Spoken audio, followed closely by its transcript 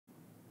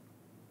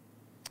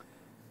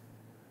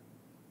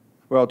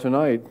Well,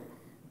 tonight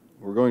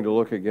we're going to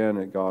look again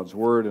at God's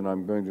Word, and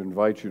I'm going to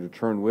invite you to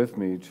turn with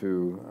me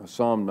to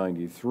Psalm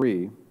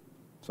 93.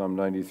 Psalm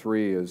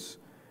 93 is,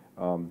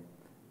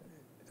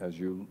 as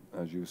you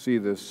see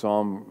this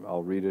psalm,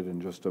 I'll read it in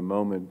just a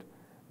moment,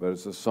 but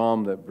it's a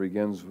psalm that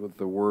begins with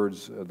the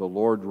words, "The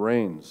Lord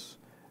reigns."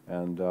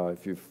 And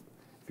if you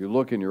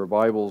look in your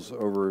Bibles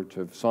over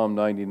to Psalm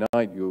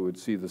 99, you would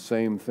see the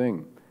same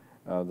thing.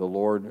 The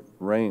Lord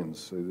reigns.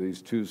 So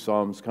these two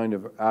psalms kind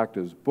of act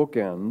as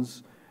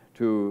bookends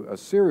to a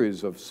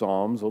series of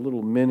psalms, a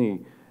little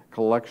mini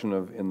collection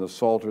in the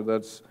Psalter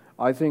that's,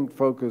 I think,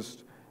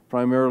 focused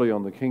primarily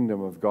on the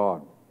kingdom of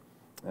God.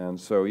 And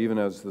so even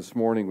as this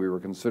morning we were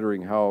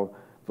considering how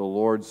the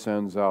Lord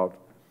sends out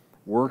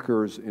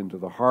workers into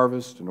the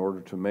harvest in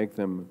order to make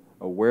them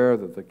aware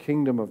that the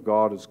kingdom of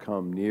God has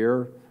come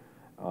near,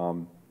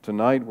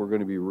 tonight we're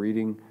going to be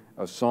reading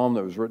a psalm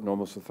that was written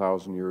almost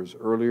 1,000 years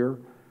earlier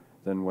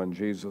than when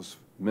Jesus'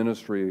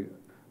 ministry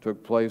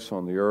took place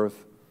on the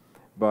earth.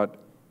 But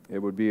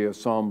it would be a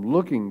psalm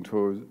looking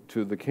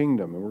to the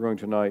kingdom. And we're going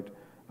tonight,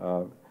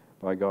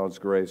 by God's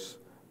grace,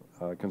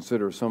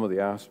 consider some of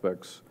the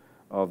aspects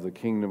of the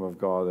kingdom of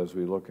God as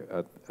we look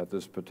at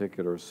this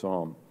particular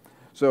psalm.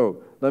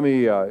 So let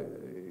me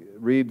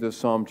read this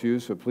psalm to you,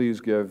 so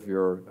please give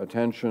your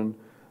attention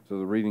to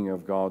the reading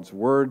of God's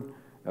Word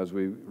as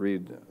we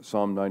read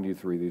Psalm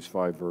 93, these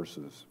 5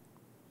 verses.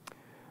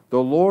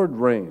 The Lord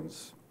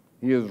reigns.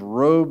 He is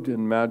robed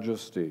in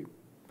majesty.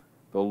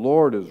 The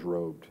Lord is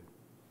robed.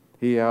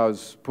 He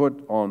has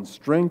put on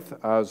strength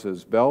as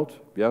his belt.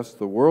 Yes,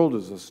 the world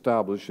is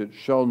established. It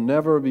shall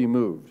never be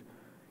moved.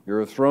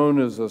 Your throne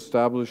is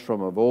established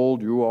from of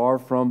old. You are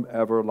from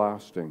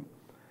everlasting.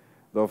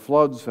 The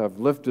floods have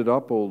lifted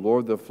up, O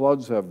Lord. The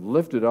floods have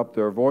lifted up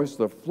their voice.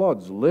 The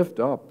floods lift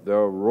up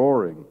their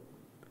roaring.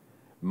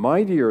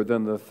 Mightier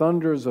than the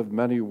thunders of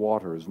many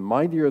waters,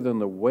 mightier than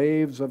the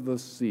waves of the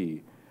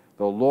sea.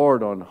 The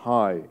Lord on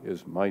high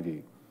is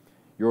mighty.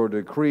 Your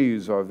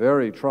decrees are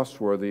very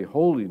trustworthy.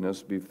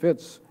 Holiness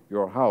befits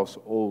your house,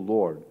 O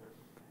Lord,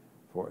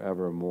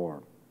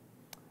 forevermore.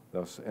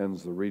 Thus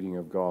ends the reading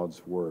of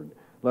God's Word.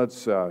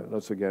 Let's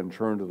again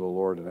turn to the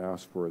Lord and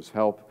ask for His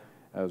help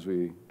as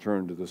we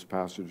turn to this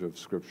passage of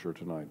Scripture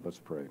tonight. Let's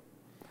pray.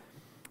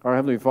 Our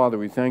Heavenly Father,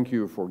 we thank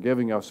you for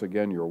giving us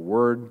again your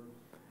Word.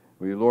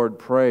 We, Lord,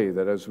 pray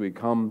that as we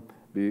come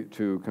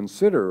to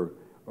consider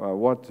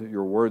what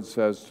your Word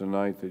says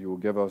tonight, that you will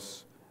give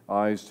us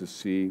eyes to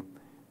see.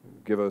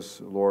 Give us,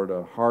 Lord,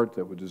 a heart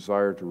that would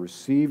desire to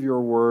receive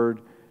your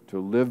word, to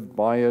live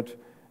by it,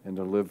 and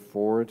to live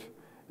for it.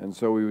 And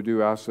so we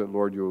do ask that,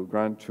 Lord, you will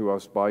grant to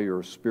us by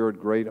your Spirit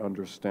great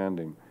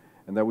understanding,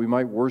 and that we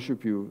might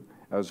worship you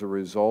as a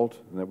result,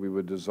 and that we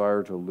would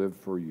desire to live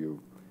for you.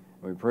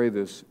 And we pray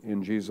this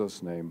in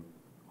Jesus' name.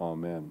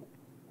 Amen.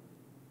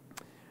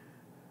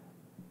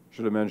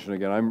 Should have mentioned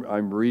again,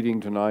 I'm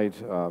reading tonight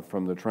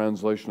from the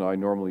translation I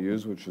normally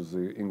use, which is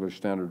the English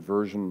Standard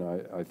Version.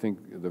 I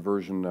think the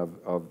version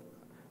of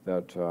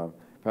that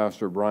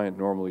Pastor Bryant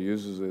normally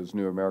uses is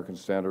New American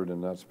Standard,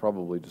 and that's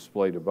probably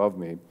displayed above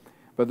me.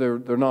 But they're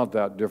not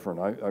that different.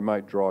 I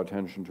might draw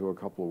attention to a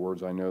couple of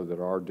words I know that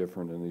are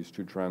different in these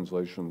two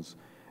translations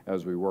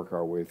as we work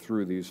our way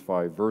through these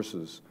 5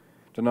 verses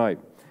tonight.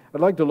 I'd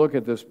like to look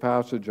at this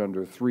passage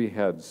under 3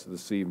 heads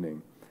this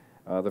evening.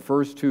 The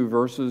first 2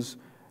 verses,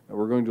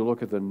 we're going to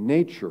look at the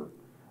nature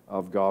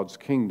of God's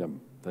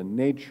kingdom, the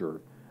nature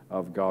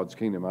of God's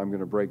kingdom. I'm going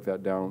to break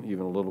that down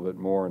even a little bit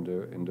more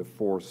into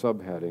 4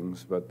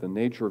 subheadings, but the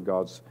nature of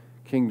God's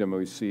kingdom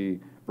we see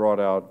brought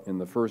out in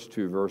the first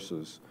 2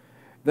 verses.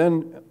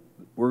 Then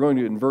we're going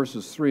to, in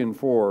verses 3 and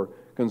 4,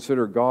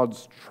 consider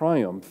God's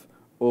triumph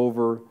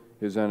over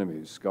his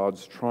enemies,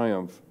 God's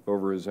triumph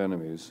over his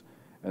enemies.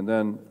 And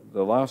then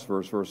the last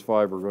verse, verse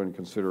 5, we're going to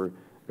consider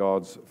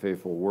God's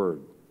faithful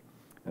word.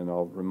 And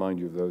I'll remind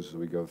you of those as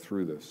we go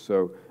through this.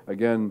 So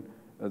again,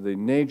 the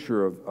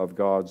nature of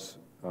God's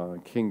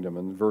kingdom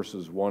in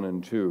verses 1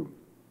 and 2.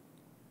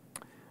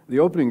 The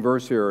opening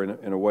verse here,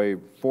 in a way,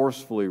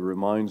 forcefully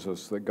reminds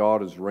us that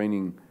God is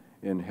reigning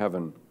in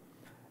heaven.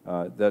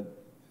 That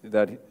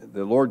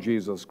the Lord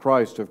Jesus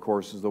Christ, of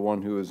course, is the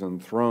one who is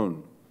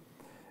enthroned.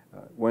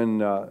 When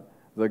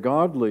the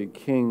godly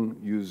King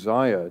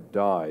Uzziah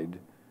died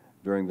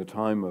during the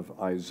time of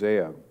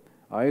Isaiah,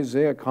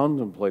 Isaiah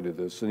contemplated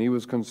this, and he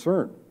was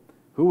concerned.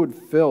 Who would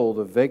fill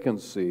the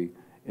vacancy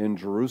in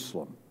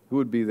Jerusalem? Who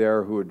would be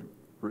there who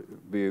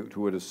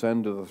would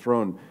ascend to the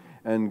throne?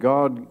 And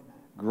God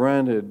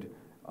granted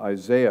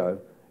Isaiah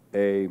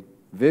a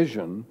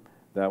vision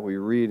that we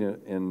read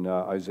in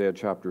Isaiah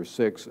chapter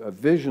 6, a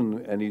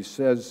vision, and he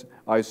says,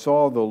 I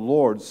saw the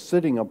Lord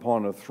sitting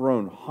upon a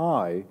throne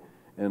high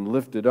and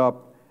lifted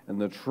up,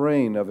 and the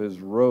train of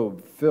his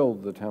robe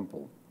filled the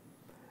temple.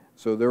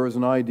 So there was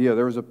an idea,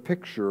 there was a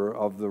picture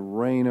of the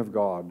reign of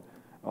God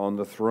on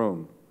the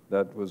throne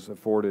that was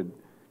afforded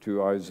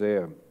to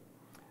Isaiah.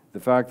 The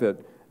fact that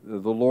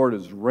the Lord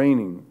is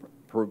reigning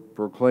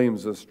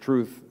proclaims this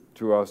truth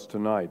to us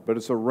tonight. But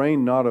it's a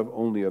reign not of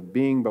only of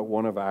being, but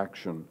one of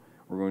action.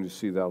 We're going to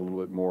see that a little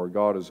bit more.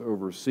 God is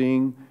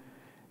overseeing,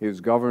 He is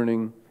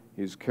governing,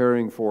 He's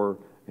caring for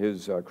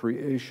His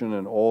creation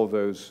and all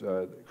those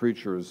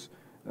creatures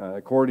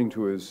according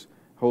to His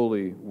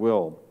holy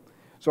will.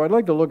 So I'd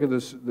like to look at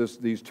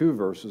these two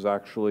verses,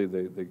 actually,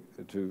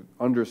 to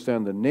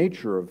understand the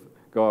nature of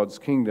God's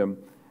kingdom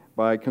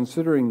by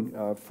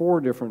considering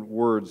four different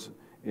words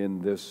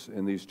in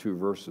these two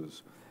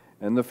verses.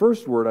 And the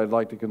first word I'd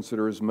like to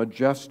consider is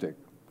majestic,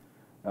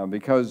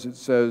 because it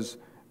says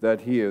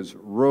that He is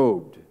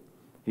robed.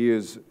 He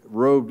is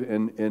robed,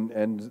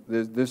 and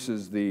this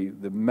is the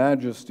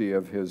majesty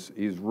of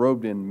He's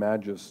robed in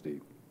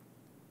majesty.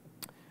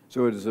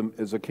 So it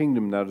is a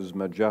kingdom that is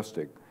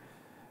majestic.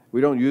 We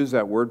don't use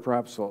that word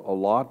perhaps a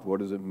lot. What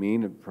does it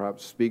mean? It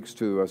perhaps speaks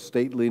to a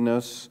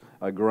stateliness,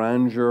 a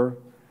grandeur.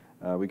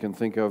 We can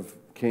think of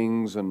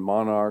kings and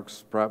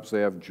monarchs. Perhaps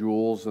they have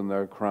jewels in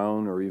their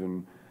crown, or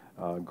even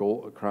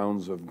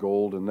crowns of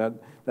gold, and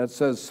that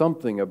says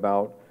something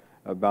about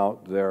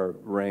their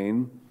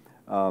reign.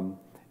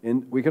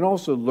 We can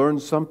also learn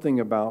something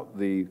about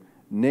the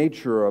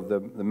nature of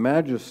the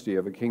majesty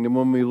of a kingdom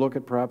when we look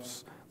at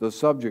perhaps the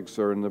subjects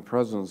are in the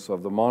presence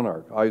of the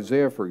monarch.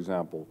 Isaiah, for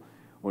example,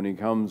 when he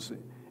comes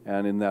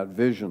and in that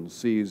vision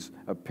sees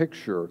a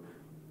picture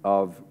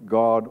of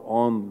God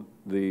on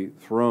the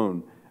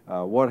throne,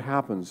 what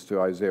happens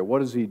to Isaiah? What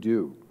does he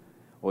do?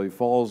 Well, he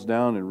falls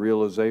down in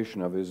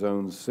realization of his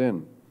own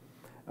sin.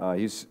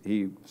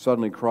 He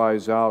suddenly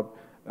cries out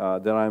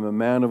that I am a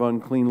man of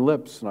unclean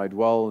lips, and I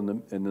dwell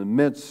in the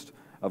midst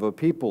of a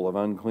people of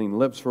unclean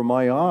lips, for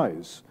my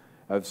eyes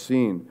have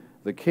seen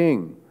the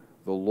King,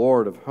 the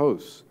Lord of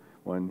hosts.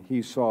 When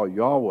he saw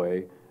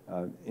Yahweh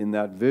in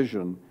that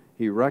vision,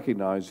 he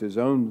recognized his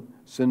own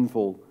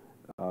sinful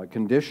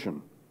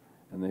condition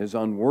and his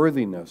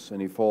unworthiness,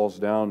 and he falls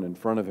down in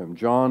front of him.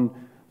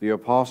 John the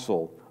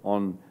Apostle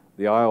on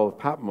the Isle of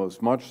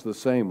Patmos, much the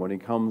same, when he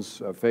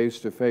comes face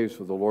to face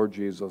with the Lord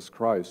Jesus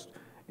Christ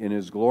in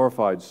his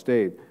glorified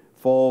state,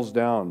 falls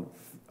down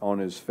on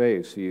his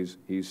face.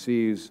 He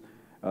sees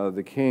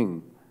the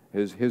King,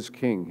 his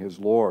King, his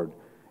Lord,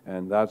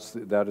 and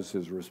that is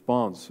his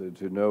response,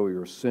 to know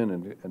your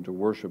sin and to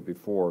worship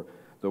before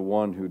the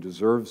one who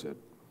deserves it.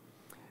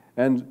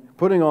 And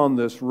putting on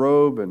this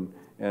robe and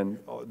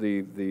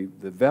the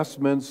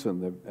vestments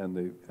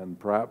and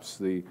perhaps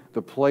the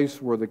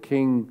place where the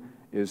king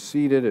is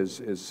seated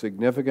is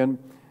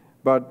significant.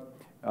 But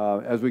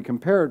as we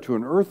compare it to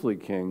an earthly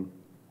king,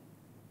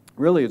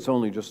 really it's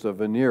only just a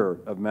veneer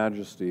of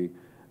majesty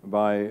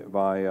by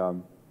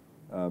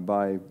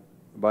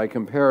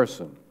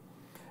comparison.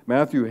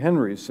 Matthew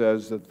Henry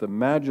says that the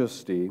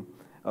majesty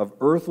of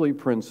earthly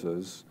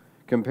princes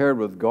compared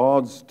with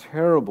God's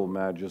terrible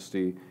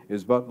majesty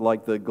is but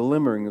like the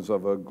glimmerings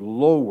of a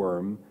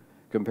glowworm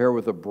compared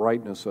with the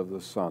brightness of the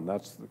sun.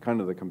 That's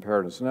kind of the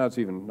comparison. And that's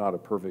even not a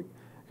perfect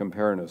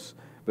comparison,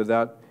 but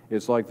that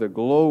it's like the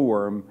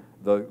glowworm,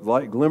 the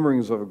light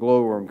glimmerings of a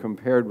glowworm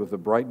compared with the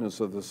brightness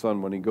of the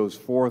sun when he goes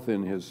forth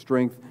in his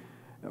strength.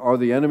 Are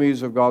the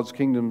enemies of God's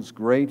kingdoms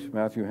great?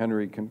 Matthew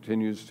Henry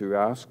continues to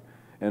ask.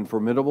 And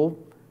formidable?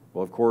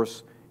 Well, of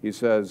course, he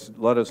says,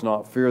 let us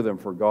not fear them,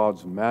 for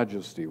God's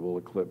majesty will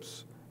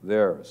eclipse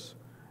theirs.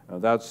 Now,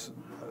 that's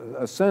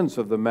a sense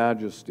of the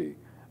majesty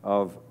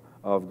of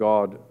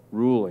God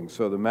ruling,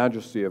 so the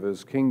majesty of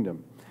his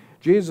kingdom.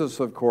 Jesus,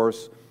 of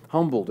course,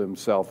 humbled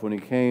himself when he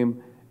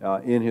came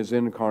in his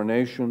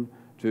incarnation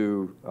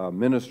to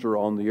minister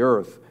on the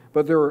earth.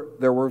 But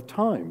there were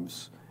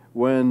times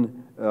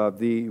when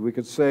we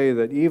could say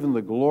that even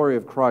the glory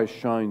of Christ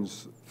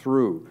shines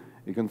through.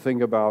 You can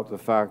think about the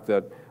fact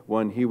that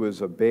when he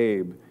was a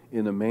babe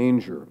in a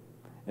manger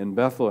in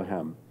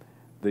Bethlehem,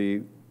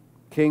 the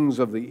kings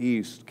of the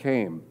east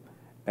came,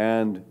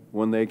 and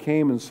when they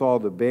came and saw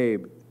the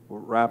babe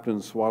wrapped in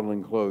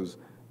swaddling clothes,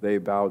 they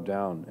bowed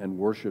down and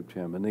worshiped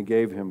him, and they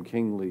gave him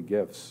kingly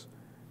gifts.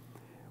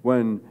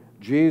 When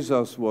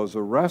Jesus was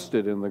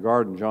arrested in the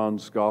garden,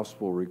 John's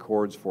gospel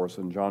records for us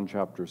in John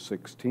chapter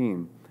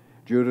 16,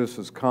 Judas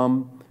has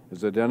come,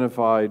 has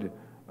identified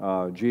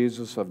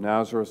Jesus of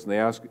Nazareth, and they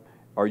ask,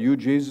 are you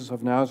Jesus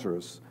of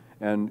Nazareth?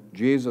 And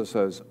Jesus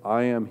says,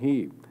 I am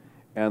he.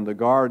 And the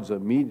guards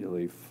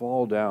immediately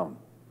fall down.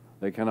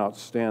 They cannot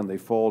stand, they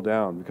fall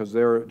down, because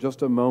there,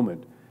 just a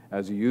moment,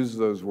 as he uses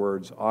those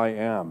words, I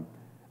am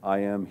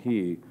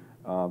he,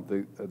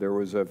 there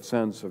was a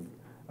sense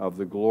of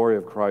the glory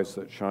of Christ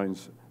that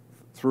shines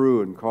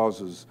through and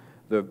causes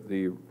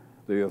the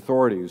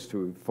authorities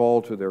to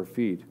fall to their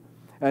feet.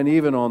 And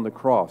even on the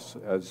cross,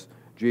 as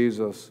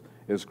Jesus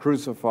is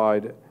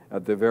crucified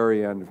at the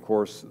very end, of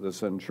course, the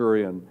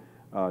centurion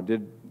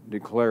did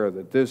declare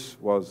that this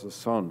was the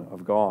Son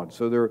of God.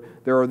 So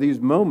there are these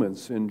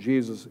moments in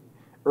Jesus'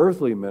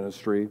 earthly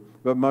ministry,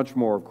 but much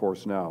more, of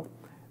course, now,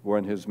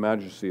 when his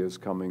majesty is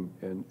coming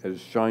and is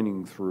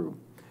shining through.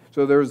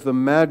 So there's the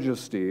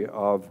majesty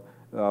of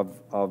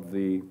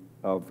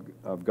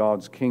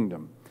God's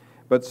kingdom.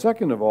 But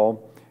second of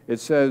all, it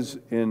says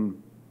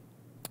in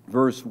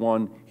verse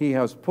 1, he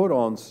has put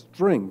on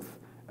strength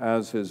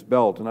as his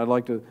belt. And I'd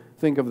like to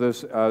think of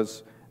this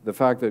as the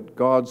fact that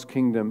God's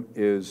kingdom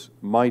is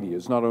mighty.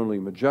 It's not only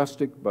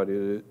majestic, but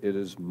it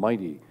is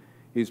mighty.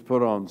 He's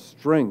put on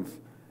strength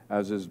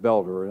as his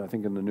belt, or I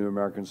think in the New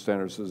American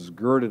Standard it says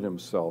girded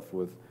himself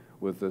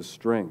with this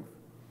strength.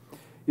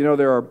 You know,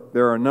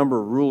 there are a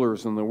number of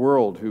rulers in the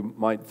world who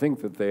might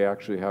think that they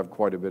actually have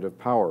quite a bit of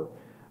power.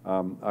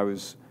 I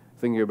was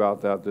thinking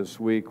about that this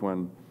week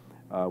when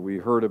we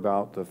heard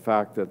about the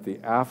fact that the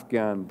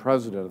Afghan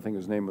president, I think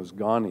his name was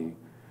Ghani,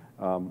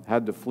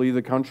 had to flee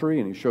the country,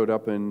 and he showed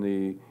up in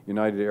the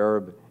United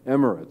Arab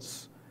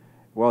Emirates.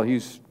 Well,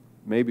 he's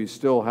maybe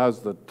still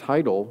has the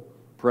title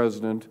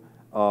president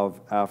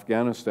of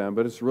Afghanistan,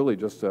 but it's really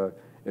just a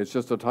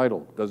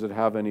title. Does it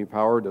have any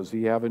power? Does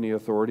he have any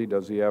authority?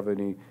 Does he have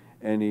any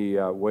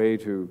way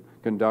to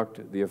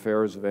conduct the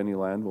affairs of any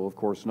land? Well, of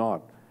course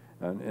not.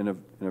 And in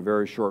a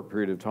very short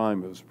period of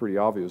time, it was pretty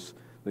obvious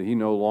that he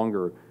no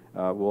longer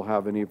will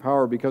have any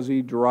power because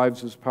he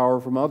derives his power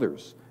from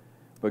others.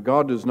 But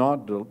God does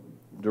not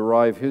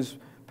derive his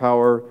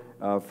power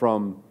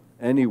from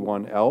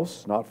anyone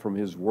else, not from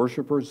his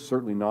worshipers,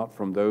 certainly not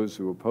from those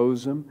who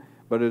oppose him,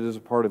 but it is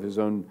a part of his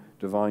own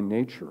divine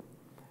nature.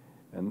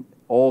 And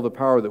all the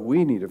power that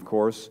we need, of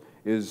course,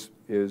 is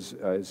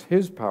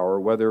his power,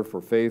 whether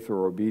for faith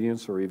or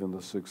obedience or even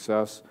the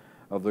success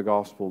of the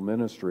gospel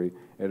ministry.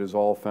 It is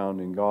all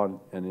found in God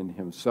and in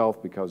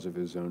himself because of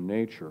his own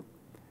nature.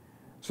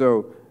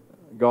 So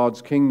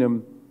God's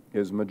kingdom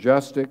is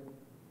majestic,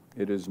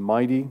 it is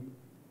mighty.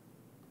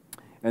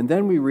 And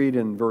then we read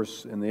in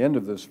the end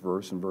of this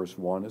verse, in verse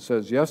 1, it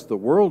says, yes, the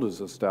world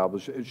is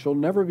established, it shall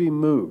never be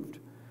moved.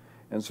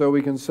 And so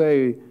we can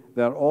say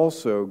that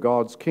also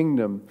God's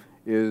kingdom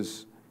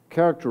is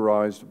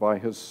characterized by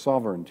his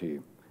sovereignty.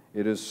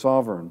 It is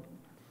sovereign.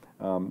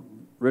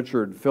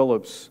 Richard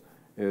Phillips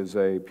is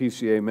a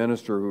PCA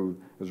minister who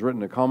has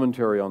written a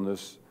commentary on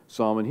this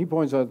psalm, and he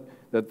points out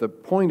that the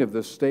point of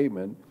this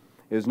statement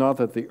is not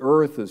that the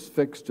earth is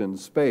fixed in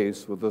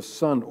space with the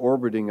sun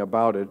orbiting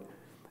about it,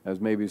 as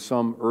maybe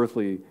some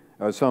early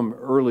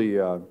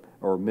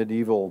or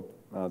medieval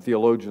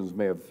theologians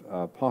may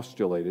have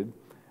postulated.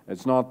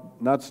 That's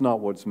not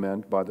what's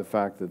meant by the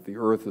fact that the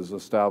earth is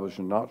established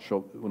and not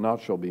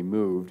shall be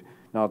moved,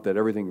 not that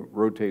everything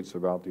rotates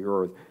about the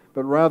earth,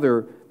 but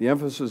rather the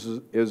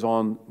emphasis is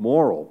on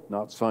moral,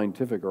 not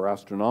scientific or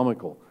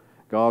astronomical.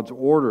 God's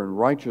order and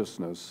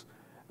righteousness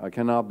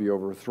cannot be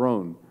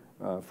overthrown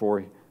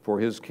for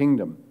his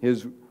kingdom.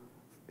 His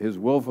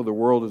will for the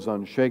world is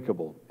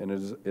unshakable, and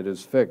it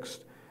is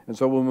fixed. And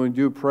so when we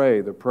do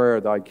pray the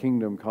prayer, thy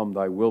kingdom come,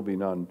 thy will be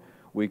done,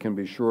 we can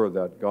be sure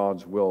that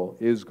God's will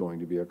is going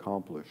to be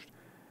accomplished.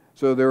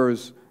 So there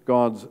is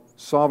God's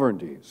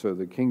sovereignty. So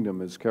the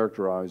kingdom is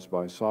characterized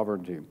by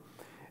sovereignty.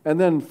 And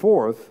then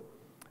fourth,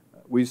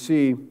 we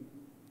see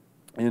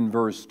in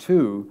verse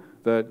 2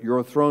 that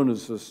your throne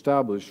is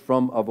established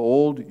from of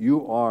old,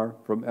 you are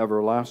from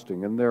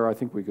everlasting. And there I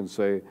think we can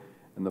say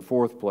in the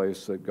fourth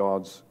place that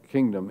God's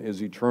kingdom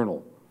is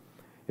eternal.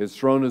 His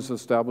throne is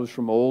established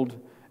from old,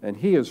 and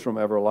he is from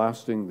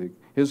everlasting.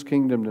 His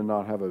kingdom did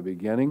not have a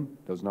beginning,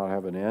 does not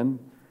have an end.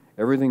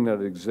 Everything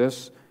that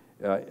exists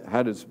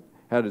had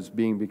its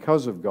being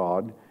because of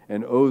God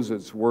and owes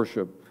its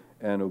worship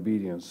and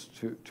obedience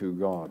to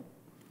God.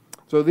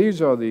 So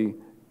these are the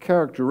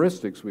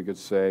characteristics, we could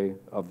say,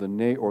 of the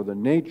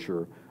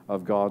nature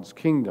of God's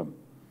kingdom.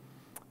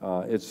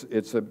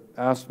 It's an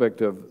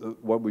aspect of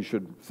what we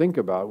should think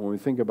about when we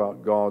think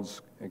about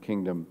God's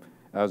kingdom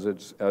as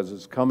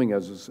it's coming,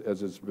 as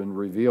it's been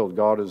revealed.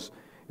 God is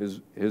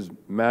His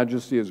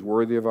majesty is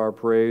worthy of our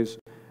praise.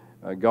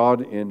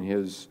 God in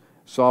His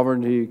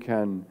sovereignty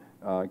can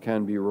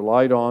be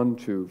relied on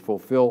to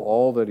fulfill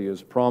all that He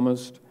has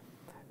promised,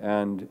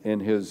 and in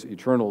His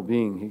eternal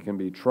being He can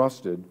be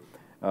trusted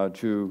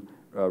to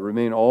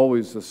remain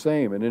always the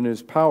same. And in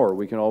His power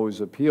we can always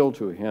appeal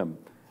to Him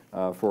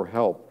for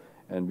help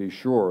and be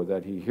sure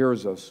that He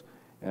hears us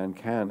and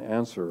can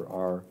answer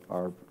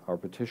our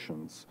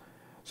petitions.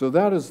 So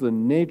that is the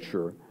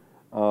nature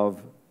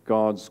of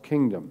God's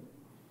kingdom.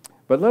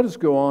 But let us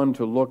go on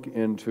to look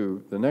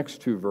into the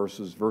next two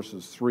verses,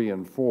 verses 3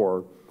 and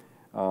 4.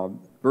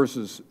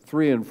 Verses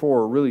 3 and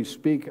 4 really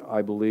speak,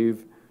 I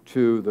believe,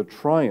 to the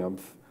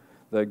triumph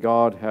that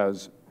God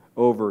has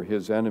over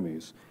His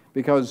enemies.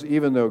 Because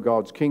even though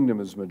God's kingdom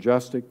is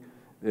majestic,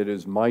 it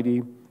is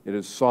mighty, it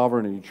is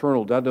sovereign and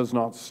eternal, that does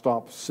not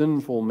stop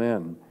sinful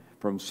men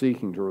from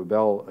seeking to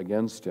rebel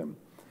against Him.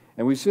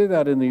 And we see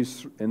that in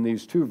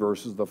these two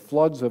verses. The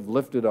floods have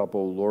lifted up,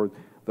 O Lord.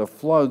 The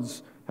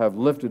floods have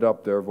lifted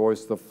up their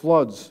voice. The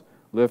floods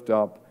lift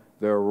up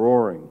their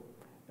roaring.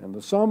 And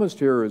the psalmist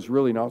here is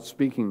really not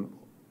speaking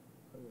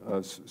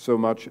so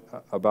much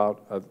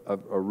about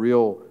a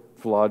real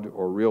flood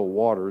or real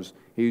waters.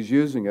 He's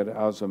using it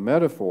as a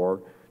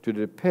metaphor to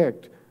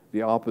depict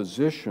the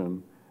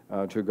opposition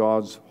to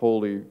God's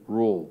holy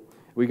rule.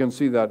 We can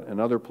see that in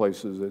other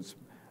places.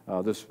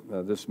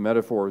 This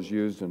metaphor is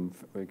used, and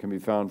it can be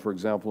found, for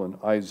example, in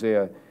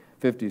Isaiah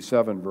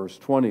 57, verse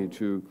 20,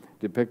 to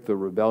depict the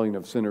rebellion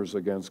of sinners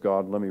against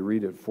God. Let me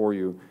read it for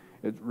you.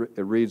 it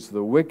reads,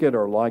 "The wicked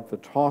are like the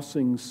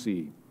tossing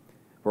sea,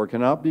 for it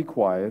cannot be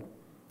quiet,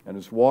 and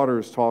its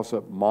waters toss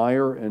up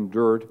mire and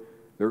dirt.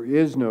 There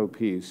is no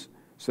peace,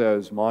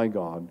 says my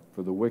God,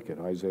 for the wicked."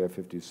 Isaiah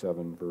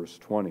 57, verse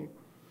 20.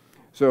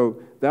 So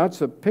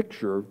that's a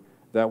picture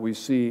that we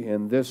see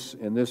in this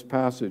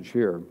passage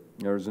here.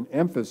 There's an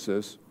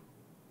emphasis,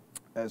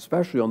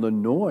 especially on the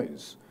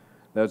noise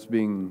that's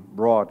being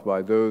brought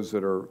by those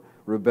that are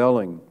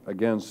rebelling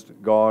against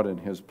God and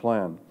His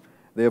plan.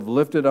 They have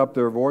lifted up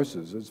their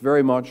voices. It's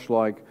very much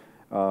like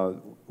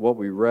what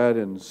we read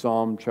in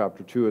Psalm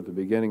chapter 2 at the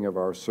beginning of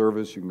our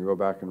service. You can go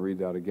back and read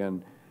that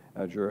again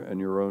at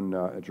your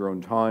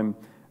own time.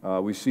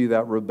 We see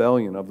that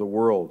rebellion of the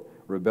world,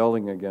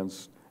 rebelling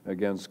against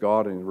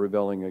God and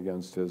rebelling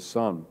against His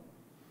Son.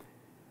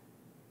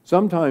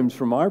 Sometimes,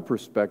 from our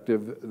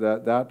perspective,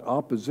 that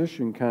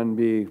opposition can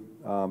be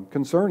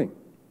concerning.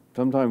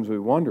 Sometimes we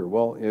wonder,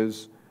 well,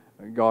 is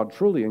God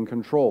truly in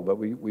control? But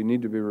we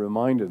need to be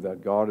reminded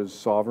that God is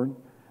sovereign,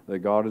 that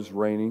God is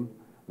reigning,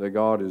 that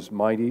God is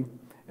mighty,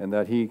 and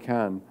that He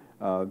can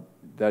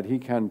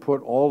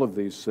put all of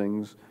these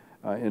things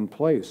in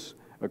place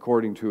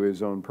according to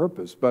His own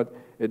purpose. But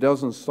it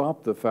doesn't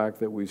stop the fact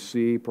that we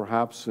see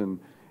perhaps in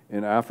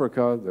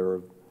Africa there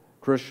are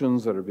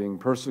Christians that are being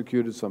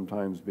persecuted,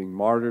 sometimes being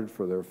martyred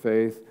for their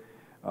faith.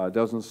 It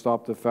doesn't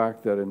stop the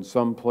fact that in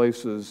some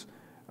places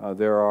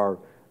there are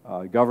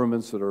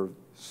governments that are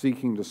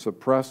seeking to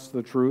suppress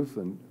the truth,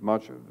 and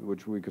much of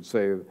which we could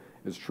say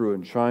is true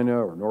in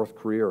China or North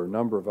Korea or a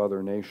number of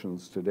other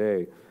nations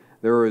today.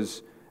 There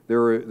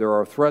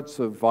are threats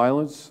of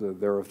violence,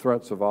 there are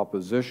threats of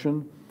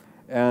opposition,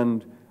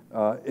 and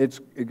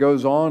it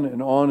goes on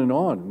and on and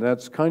on. And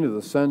that's kind of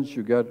the sense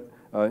you get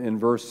in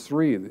verse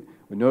 3.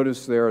 We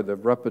notice there the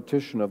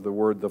repetition of the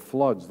word the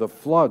floods, the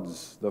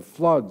floods, the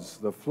floods,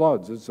 the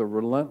floods. It's a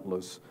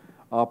relentless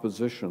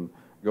opposition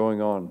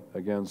going on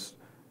against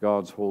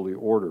God's holy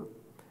order.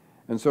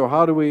 And so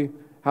how do we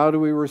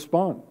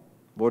respond?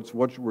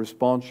 What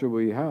response should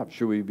we have?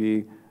 Should we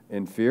be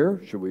in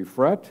fear? Should we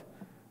fret?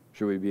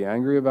 Should we be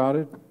angry about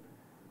it?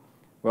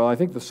 Well, I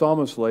think the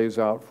psalmist lays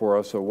out for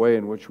us a way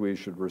in which we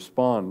should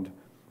respond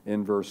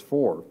in verse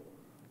 4.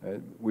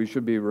 We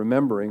should be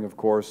remembering, of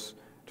course,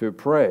 to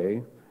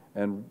pray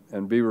and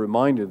be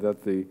reminded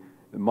that the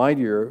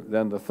mightier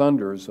than the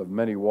thunders of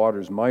many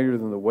waters, mightier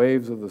than the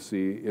waves of the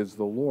sea, is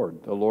the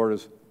Lord. The Lord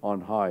is on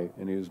high,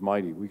 and He is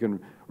mighty. We can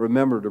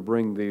remember to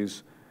bring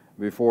these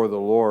before the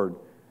Lord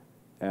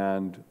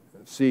and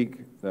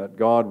seek that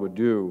God would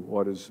do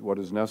what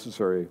is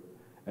necessary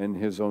in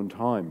His own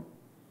time.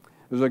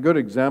 There's a good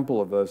example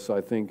of this,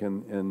 I think,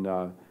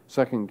 in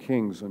 2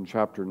 Kings in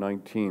chapter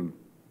 19.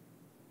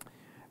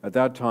 At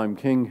that time,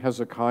 King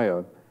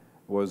Hezekiah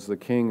was the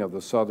king of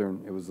the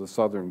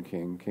southern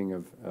king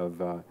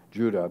of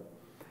Judah,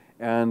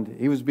 and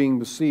he was being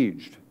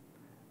besieged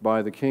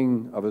by the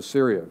king of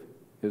Assyria.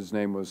 His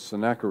name was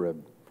Sennacherib,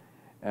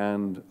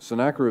 and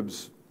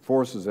Sennacherib's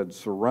forces had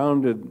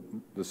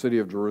surrounded the city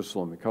of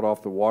Jerusalem. They cut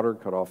off the water,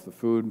 cut off the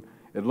food.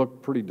 It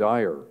looked pretty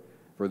dire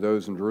for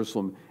those in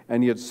Jerusalem,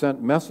 and he had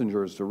sent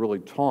messengers to really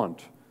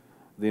taunt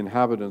the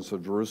inhabitants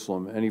of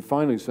Jerusalem, and he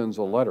finally sends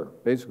a letter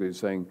basically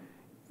saying,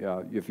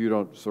 if you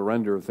don't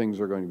surrender, things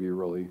are going to be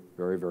really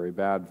very, very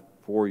bad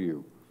for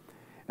you.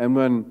 And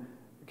when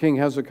King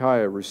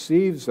Hezekiah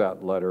receives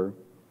that letter,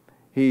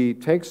 he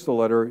takes the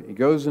letter, he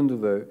goes into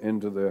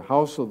the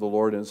house of the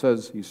Lord, and it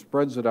says he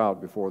spreads it out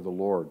before the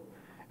Lord.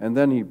 And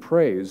then he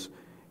prays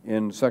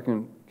in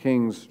 2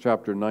 Kings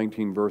chapter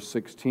 19, verse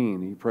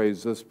 16. He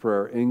prays this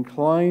prayer: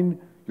 "Incline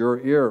your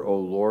ear, O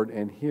Lord,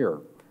 and hear.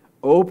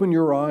 Open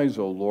your eyes,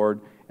 O Lord,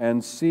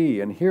 and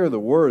see, and hear the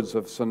words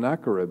of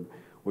Sennacherib,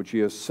 which he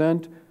has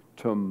sent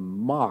to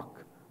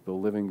mock the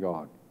living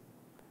God."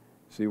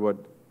 See what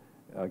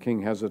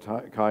King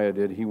Hezekiah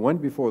did? He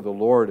went before the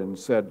Lord and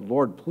said,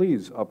 "Lord,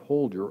 please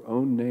uphold your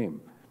own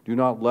name. Do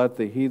not let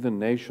the heathen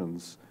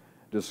nations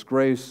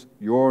disgrace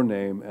your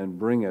name and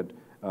bring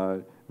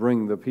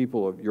the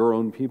people of your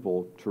own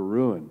people to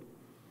ruin."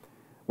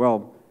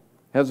 Well,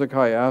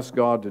 Hezekiah asked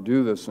God to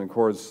do this, and of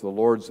course the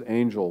Lord's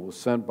angel was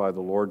sent by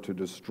the Lord to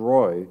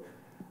destroy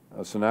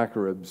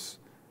Sennacherib's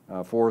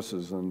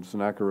forces, and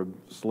Sennacherib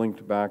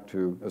slinked back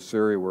to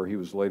Assyria, where he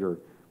was later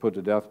put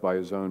to death by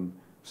his own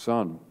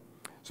son.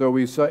 So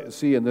we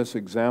see in this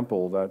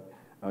example that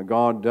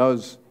God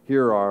does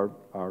hear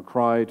our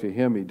cry to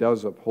Him. He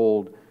does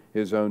uphold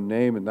His own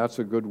name, and that's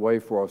a good way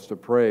for us to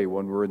pray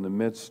when we're in the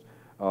midst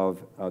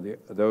of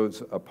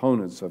those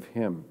opponents of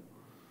Him.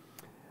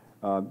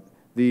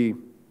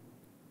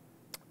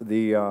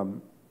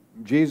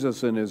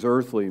 Jesus in His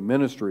earthly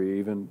ministry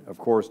even, of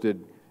course,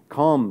 did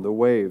calm the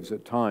waves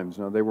at times.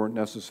 Now, they weren't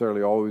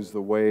necessarily always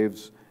the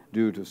waves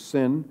due to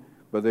sin,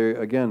 but they,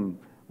 again,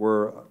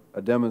 were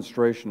a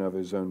demonstration of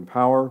His own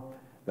power,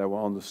 that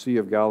on the Sea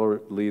of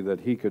Galilee,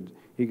 that He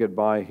could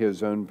by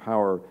His own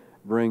power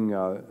bring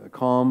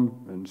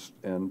calm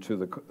and to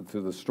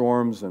the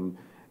storms and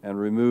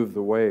remove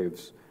the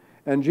waves.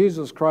 And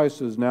Jesus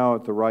Christ is now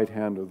at the right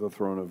hand of the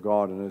throne of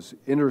God and is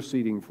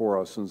interceding for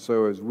us. And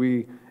so as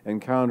we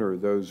encounter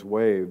those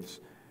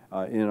waves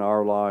in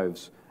our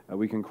lives,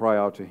 we can cry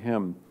out to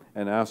Him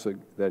and ask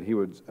that He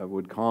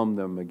would calm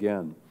them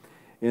again.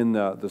 In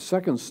the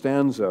second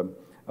stanza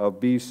of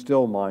Be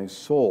Still My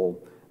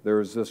Soul, there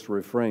is this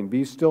refrain,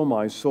 Be still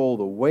my soul,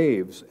 the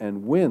waves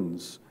and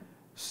winds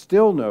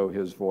still know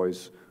His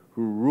voice,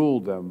 who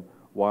ruled them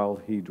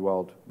while He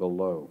dwelt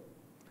below.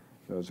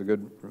 So it's a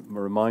good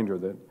reminder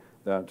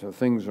that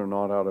things are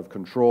not out of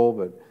control,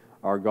 but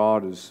our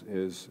God is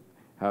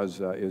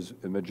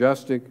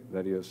majestic,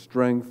 that He has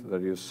strength,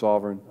 that He is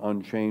sovereign,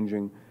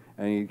 unchanging,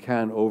 and He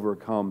can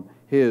overcome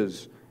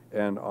His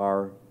and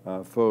our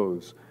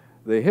foes.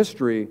 The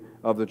history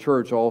of the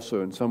church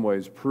also in some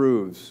ways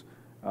proves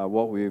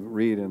what we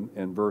read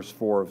in verse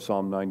 4 of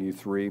Psalm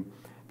 93,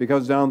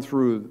 because down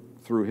through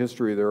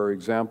history there are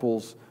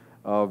examples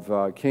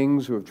of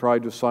kings who have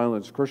tried to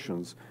silence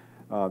Christians.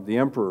 The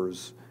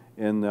emperors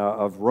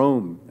of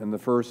Rome in the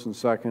first and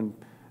second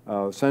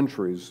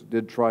centuries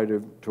did try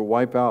to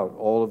wipe out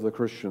all of the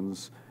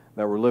Christians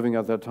that were living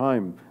at that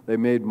time. They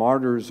made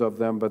martyrs of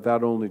them, but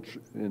that only,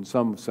 in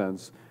some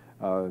sense,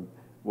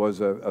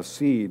 was a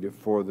seed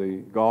for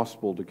the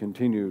gospel to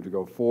continue to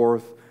go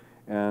forth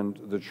and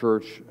the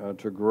church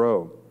to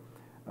grow.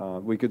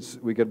 We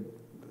could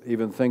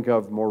even think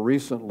of more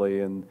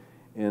recently in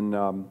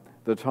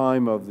the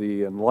time of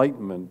the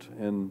Enlightenment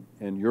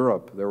in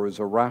Europe, there was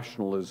a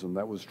rationalism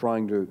that was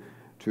trying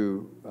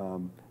to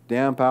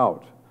damp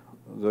out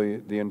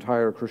the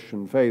entire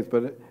Christian faith,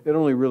 but it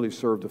only really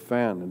served to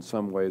fan in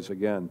some ways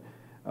again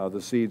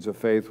the seeds of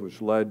faith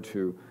which led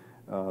to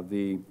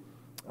the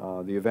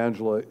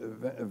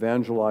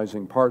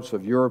evangelizing parts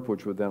of Europe,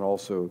 which would then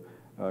also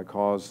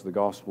cause the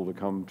gospel to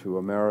come to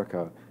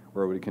America,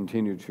 where it would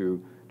continue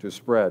to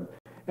spread.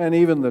 And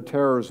even the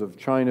terrors of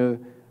China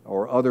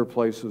or other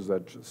places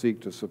that seek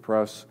to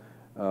suppress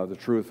the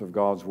truth of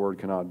God's word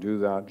cannot do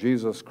that.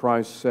 Jesus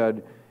Christ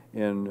said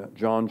in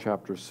John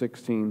chapter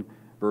 16,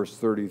 verse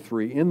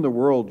 33, in the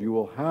world you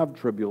will have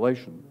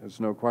tribulation. There's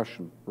no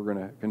question. We're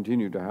going to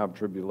continue to have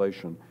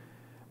tribulation.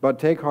 But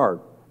take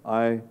heart,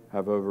 I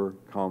have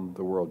overcome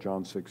the world.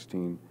 John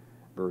 16,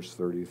 verse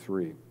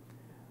 33.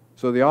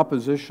 So the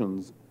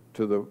oppositions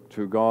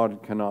to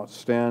God cannot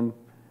stand,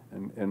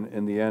 and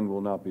in the end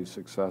will not be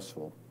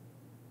successful.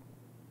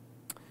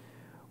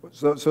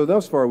 So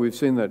thus far we've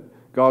seen that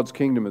God's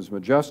kingdom is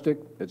majestic,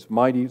 it's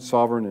mighty,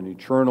 sovereign, and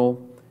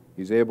eternal.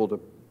 He's able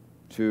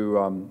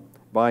to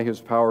by His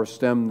power,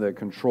 stem the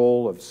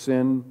control of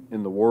sin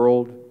in the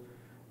world,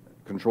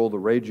 control the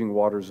raging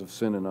waters of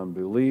sin and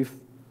unbelief.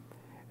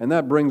 And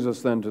that brings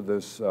us then to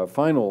this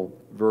final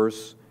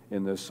verse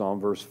in this psalm,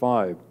 verse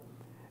 5.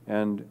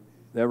 And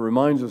that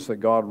reminds us that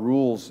God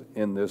rules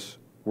in this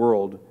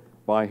world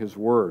by His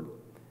word.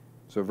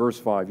 So verse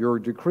 5, your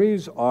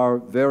decrees are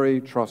very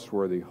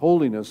trustworthy.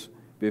 Holiness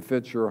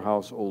befits your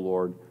house, O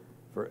Lord,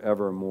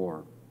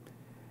 forevermore.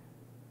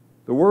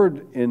 The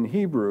word in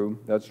Hebrew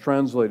that's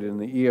translated in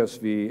the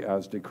ESV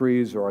as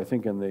decrees, or I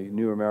think in the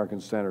New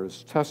American Standard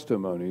as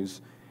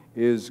testimonies,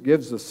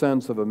 gives the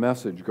sense of a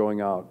message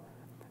going out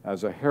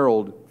as a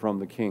herald from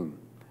the king.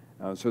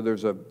 So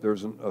there's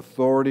an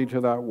authority to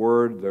that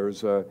word.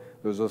 There's a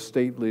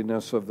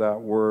stateliness of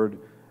that word.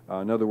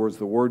 In other words,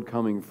 the word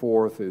coming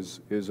forth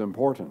is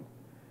important.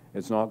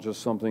 It's not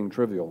just something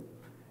trivial,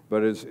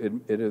 but it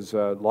is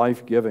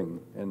life-giving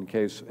in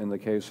the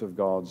case of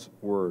God's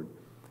word.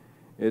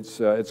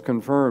 It's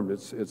confirmed.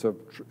 It's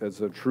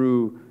a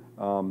true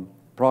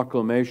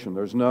proclamation.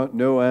 There's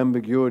no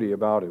ambiguity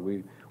about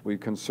it. We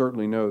can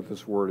certainly know that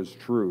this word is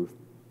truth.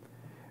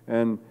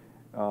 And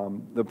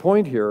the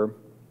point here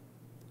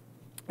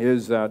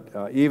is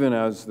that even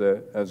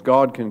as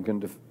God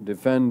can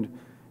defend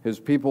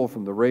His people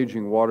from the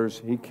raging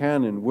waters, He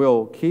can and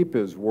will keep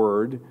His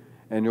word,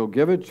 and He'll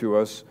give it to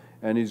us,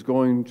 and He's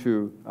going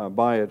to,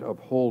 by it,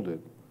 uphold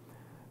it.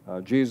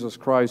 Jesus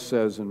Christ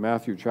says in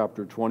Matthew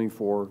chapter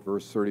 24,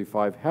 verse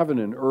 35, heaven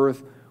and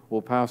earth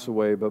will pass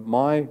away, but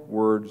my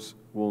words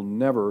will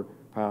never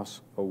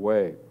pass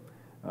away.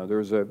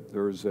 There's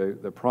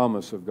the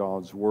promise of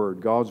God's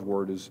word. God's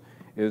word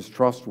is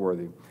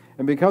trustworthy.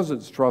 And because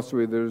it's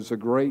trustworthy, there's a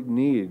great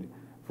need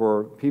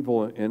for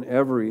people in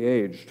every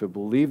age to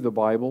believe the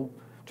Bible,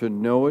 to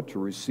know it, to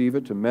receive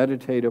it, to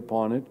meditate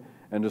upon it,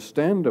 and to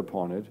stand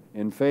upon it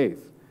in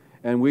faith.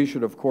 And we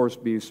should, of course,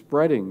 be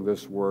spreading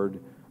this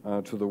word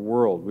to the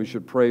world. We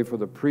should pray for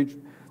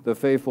the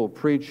faithful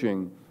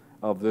preaching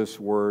of this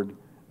word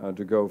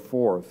to go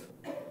forth.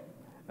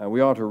 And we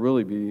ought to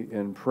really be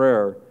in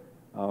prayer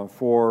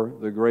for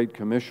the Great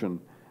Commission.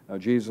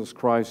 Jesus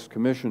Christ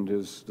commissioned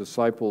His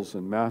disciples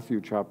in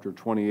Matthew chapter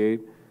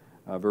 28,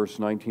 verse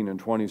 19 and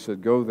 20,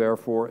 said, go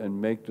therefore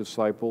and make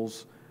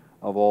disciples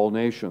of all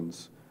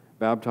nations,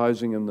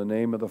 baptizing in the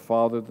name of the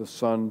Father, the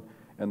Son,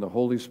 and the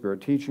Holy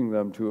Spirit, teaching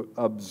them to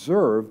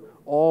observe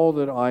all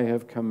that I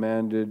have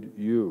commanded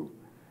you.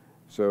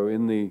 So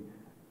in the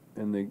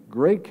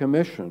Great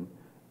Commission,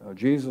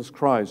 Jesus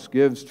Christ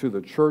gives to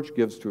the church,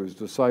 gives to his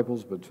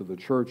disciples, but to the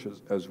church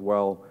as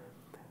well,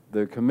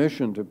 the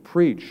commission to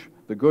preach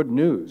the good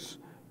news,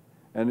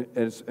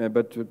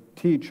 but to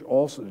teach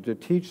also, to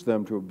teach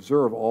them to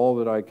observe all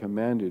that I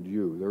commanded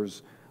you.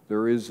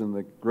 There is in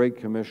the Great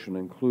Commission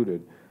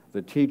included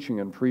the teaching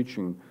and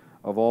preaching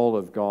of all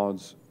of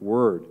God's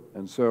Word.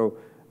 And so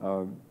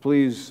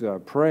please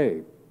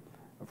pray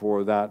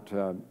for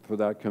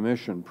that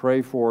commission.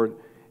 Pray for it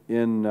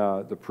in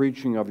the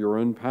preaching of your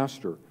own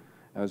pastor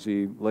as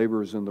he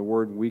labors in the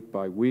Word week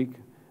by week,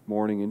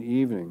 morning and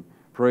evening.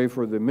 Pray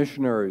for the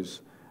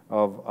missionaries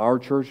of our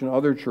church and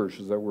other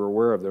churches that we're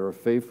aware of that are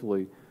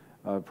faithfully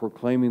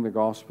proclaiming the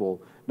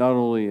gospel, not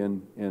only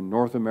in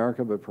North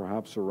America, but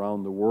perhaps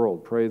around the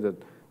world. Pray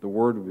that the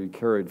Word would be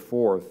carried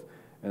forth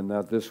and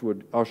that this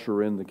would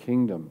usher in the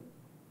kingdom.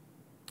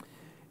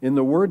 In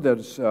the word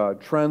that's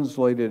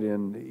translated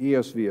in the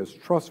ESV as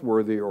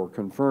trustworthy or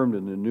confirmed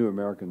in the New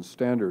American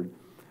Standard,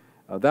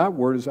 that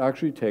word is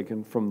actually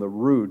taken from the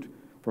root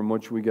from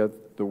which we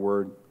get the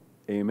word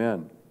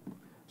amen.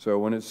 So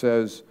when it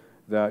says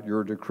that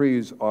your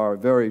decrees are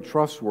very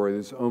trustworthy,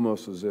 it's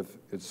almost as if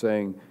it's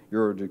saying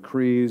your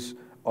decrees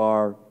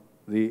are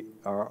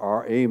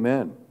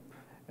amen.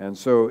 And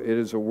so it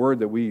is a word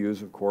that we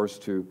use, of course,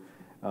 to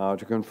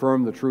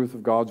confirm the truth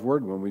of God's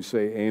word. When we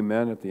say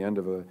amen at the end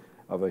of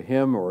a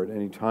hymn or at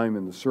any time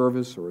in the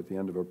service or at the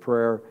end of a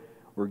prayer,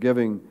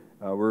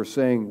 we're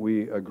saying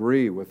we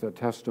agree with the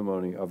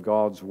testimony of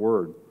God's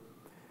word.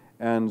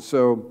 And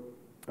so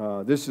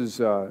this is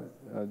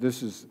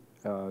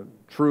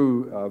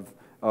true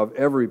of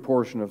every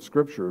portion of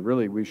Scripture.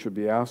 Really, we should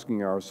be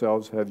asking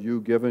ourselves, have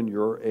you given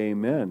your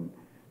amen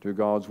to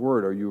God's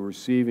word? Are you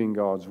receiving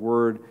God's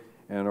word,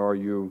 and are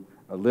you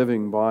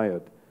living by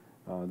it?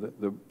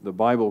 The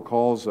Bible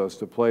calls us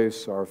to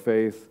place our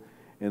faith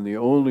in the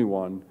only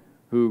one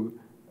who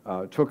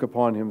took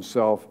upon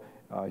himself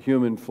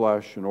human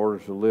flesh in order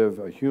to live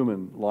a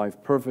human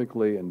life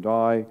perfectly and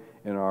die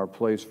in our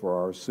place for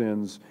our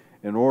sins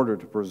in order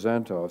to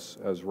present us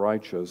as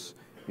righteous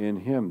in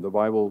him. The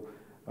Bible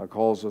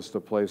calls us to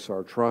place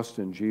our trust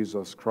in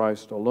Jesus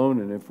Christ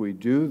alone, and if we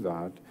do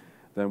that,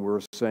 then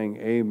we're saying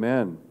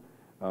amen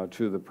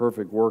to the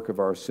perfect work of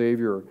our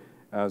Savior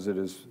as it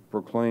is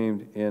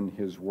proclaimed in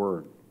his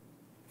word.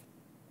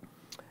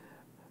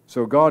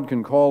 So God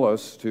can call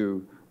us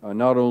to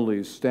not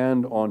only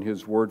stand on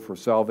his word for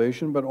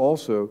salvation, but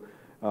also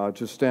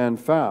to stand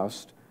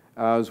fast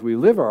as we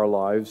live our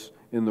lives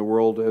in the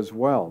world as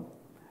well.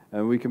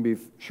 And we can be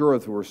sure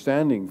that we're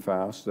standing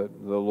fast, that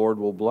the Lord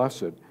will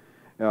bless it.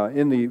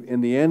 In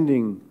the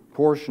ending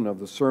portion of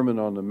the Sermon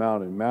on the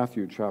Mount in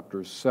Matthew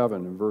chapter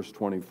 7 and verse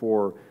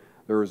 24,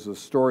 there is the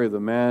story of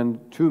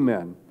two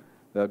men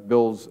that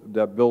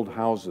build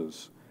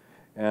houses,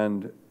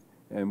 and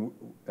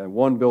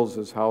one builds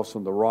his house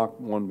on the rock,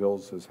 one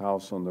builds his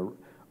house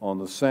on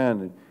the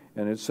sand.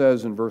 And it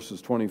says in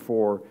verses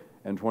 24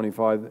 and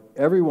 25,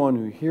 everyone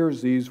who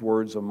hears these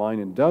words of mine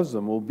and does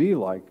them will be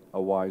like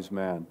a wise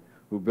man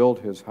who built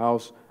his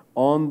house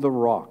on the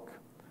rock.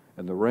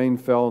 And the rain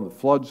fell, and the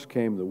floods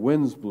came, the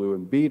winds blew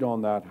and beat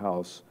on that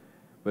house,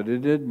 but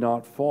it did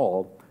not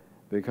fall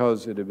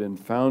because it had been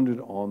founded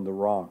on the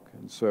rock.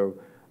 And so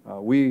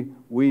we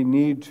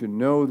need to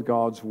know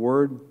God's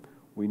word.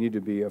 We need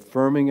to be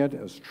affirming it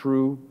as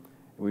true.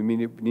 We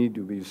need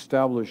to be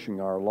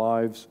establishing our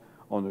lives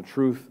on the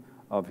truth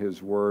of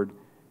his word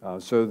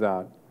so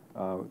that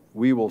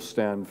we will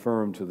stand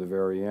firm to the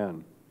very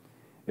end.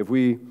 If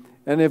we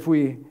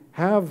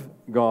have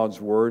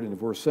God's word, and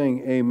if we're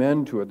saying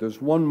amen to it,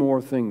 there's one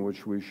more thing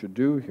which we should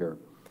do here.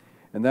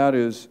 And that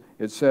is,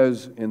 it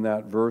says in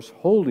that verse,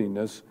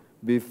 holiness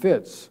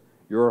befits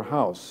your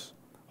house.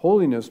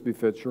 Holiness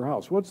befits your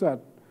house. What's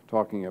that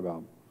talking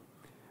about?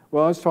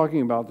 Well, it's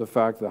talking about the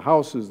fact the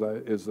house is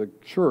the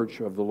church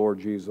of the Lord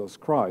Jesus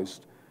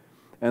Christ.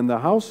 And the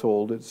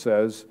household, it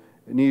says,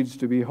 needs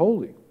to be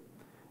holy.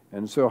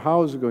 And so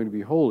how is it going to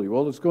be holy?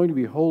 Well, it's going to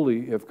be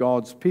holy if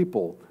God's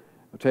people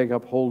take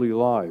up holy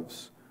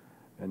lives.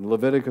 In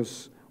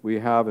Leviticus, we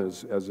have,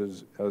 as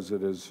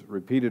it is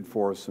repeated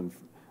for us in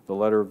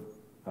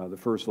the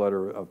first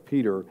letter of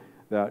Peter,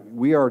 that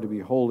we are to be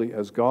holy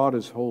as God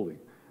is holy.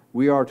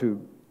 We are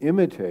to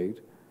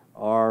imitate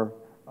our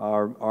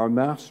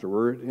Master.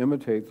 We're to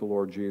imitate the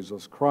Lord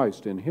Jesus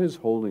Christ in his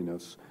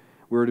holiness.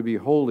 We're to be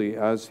holy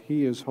as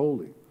he is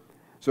holy.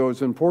 So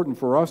it's important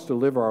for us to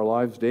live our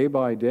lives day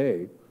by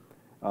day,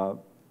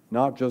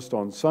 not just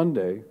on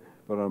Sunday,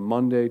 but on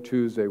Monday,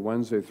 Tuesday,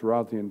 Wednesday,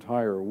 throughout the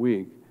entire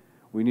week.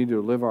 We need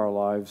to live our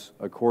lives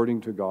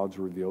according to God's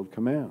revealed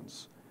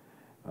commands.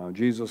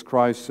 Jesus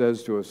Christ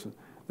says to us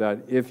that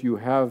if you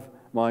have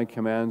my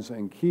commands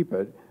and keep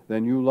it,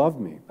 then you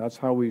love me. That's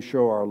how we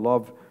show our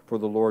love for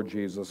the Lord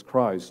Jesus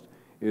Christ,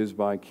 is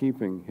by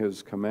keeping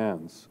his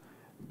commands,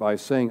 by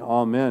saying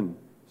amen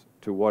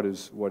to what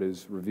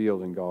is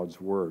revealed in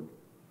God's word.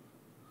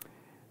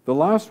 The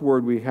last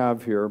word we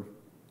have here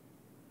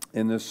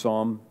in this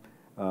psalm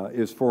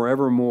is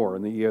forevermore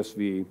in the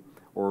ESV,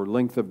 or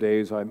length of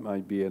days, I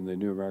might be in the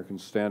New American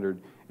Standard.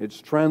 It's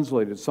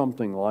translated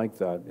something like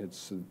that.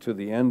 It's to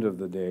the end of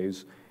the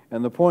days.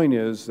 And the point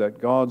is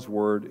that God's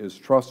word is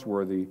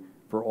trustworthy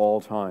for all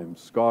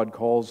times. God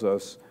calls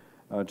us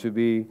to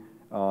be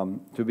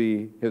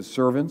his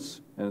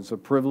servants, and it's a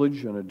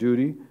privilege and a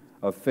duty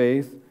of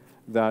faith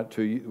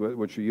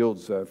which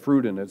yields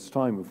fruit in its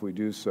time if we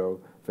do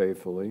so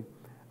faithfully,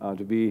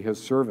 to be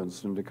his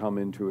servants and to come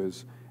into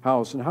his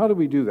house. And how do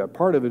we do that?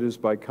 Part of it is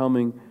by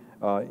coming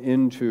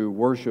in to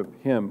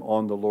worship him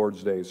on the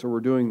Lord's Day. So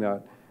we're doing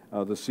that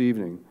this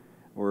evening.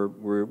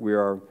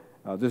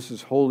 This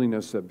is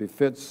holiness that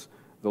befits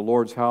the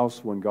Lord's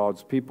house when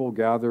God's people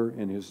gather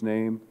in his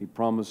name. He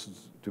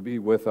promises to be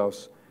with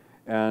us,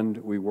 and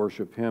we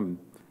worship him.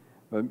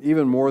 But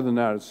even more than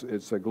that,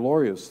 it's a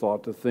glorious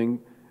thought to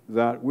think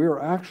that we're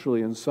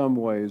actually in some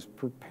ways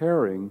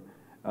preparing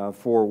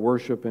for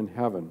worship in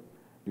heaven.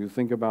 You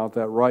think about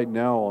that right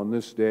now on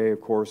this day.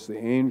 Of course, the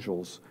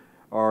angels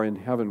are in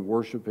heaven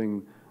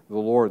worshiping the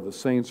Lord. The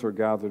saints are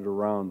gathered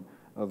around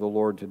the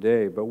Lord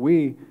today. But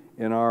we,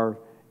 in our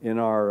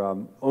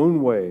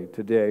own way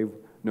today,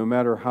 no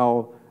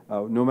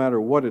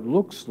matter what it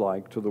looks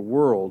like to the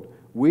world,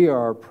 we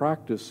are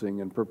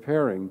practicing and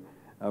preparing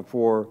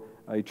for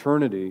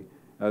eternity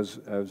in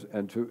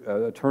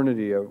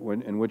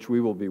which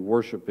we will be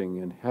worshiping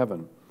in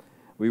heaven.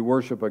 We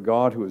worship a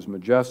God who is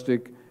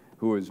majestic,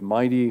 who is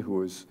mighty,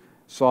 who is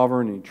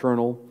sovereign,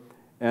 eternal,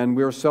 and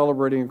we are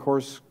celebrating, of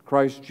course,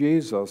 Christ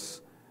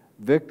Jesus'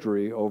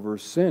 victory over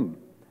sin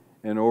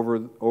and over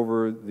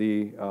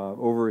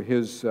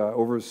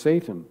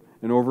Satan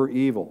and over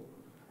evil.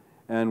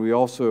 And we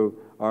also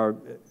are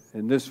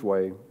in this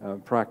way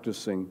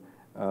practicing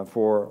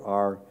for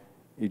our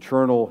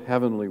eternal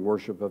heavenly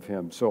worship of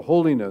him. So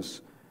holiness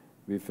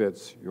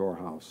befits your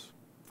house.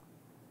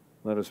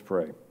 Let us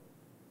pray.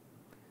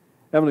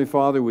 Heavenly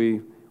Father,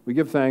 we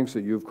give thanks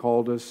that you've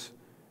called us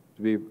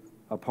to be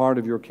a part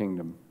of your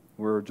kingdom.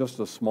 We're just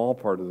a small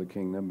part of the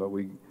kingdom, but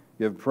we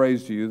give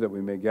praise to you that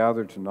we may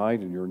gather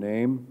tonight in your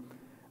name,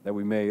 that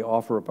we may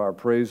offer up our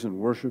praise and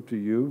worship to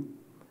you.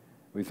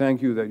 We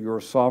thank you that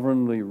you're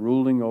sovereignly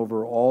ruling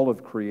over all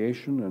of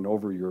creation and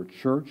over your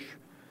church,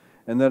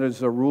 and that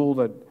it's a rule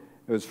that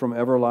is from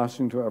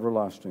everlasting to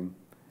everlasting.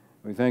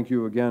 We thank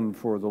you again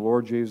for the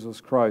Lord Jesus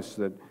Christ,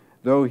 that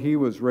though he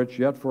was rich,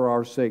 yet for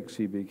our sakes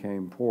he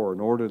became poor, in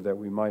order that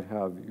we might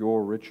have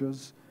your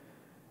riches.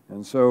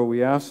 And so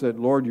we ask that,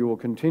 Lord, you will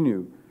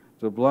continue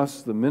to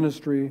bless the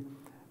ministry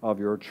of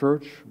your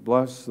church,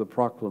 bless the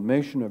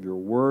proclamation of your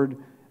word,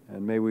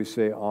 and may we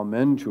say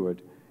amen to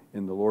it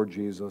in the Lord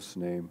Jesus'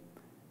 name.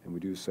 And we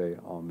do say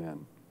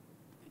amen.